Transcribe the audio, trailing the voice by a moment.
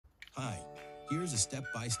Hi, here's a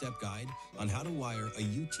step-by-step guide on how to wire a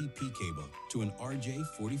UTP cable to an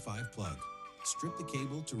RJ45 plug. Strip the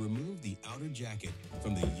cable to remove the outer jacket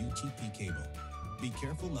from the UTP cable. Be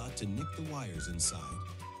careful not to nick the wires inside.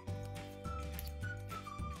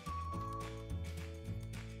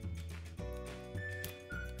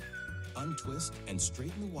 Untwist and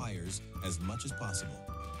straighten the wires as much as possible.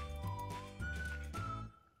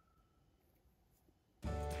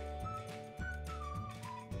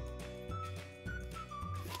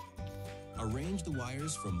 Arrange the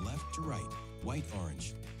wires from left to right: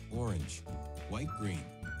 white-orange, orange, white-green,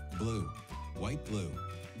 blue, white-blue,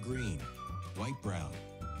 green, white-brown,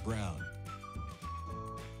 brown.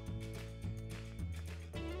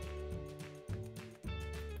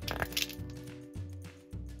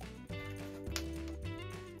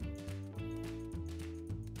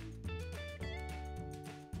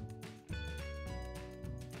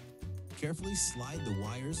 Carefully slide the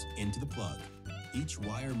wires into the plug. Each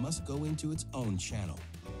wire must go into its own channel.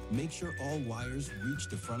 Make sure all wires reach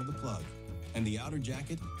the front of the plug, and the outer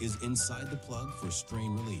jacket is inside the plug for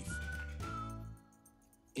strain relief.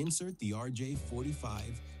 Insert the RJ45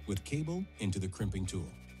 with cable into the crimping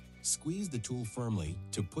tool. Squeeze the tool firmly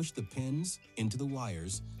to push the pins into the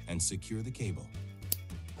wires and secure the cable.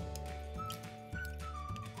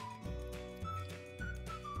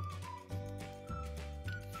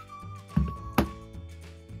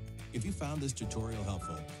 If you found this tutorial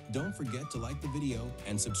helpful, don't forget to like the video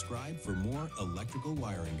and subscribe for more electrical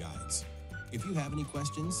wiring guides. If you have any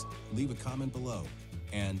questions, leave a comment below,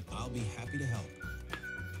 and I'll be happy to help.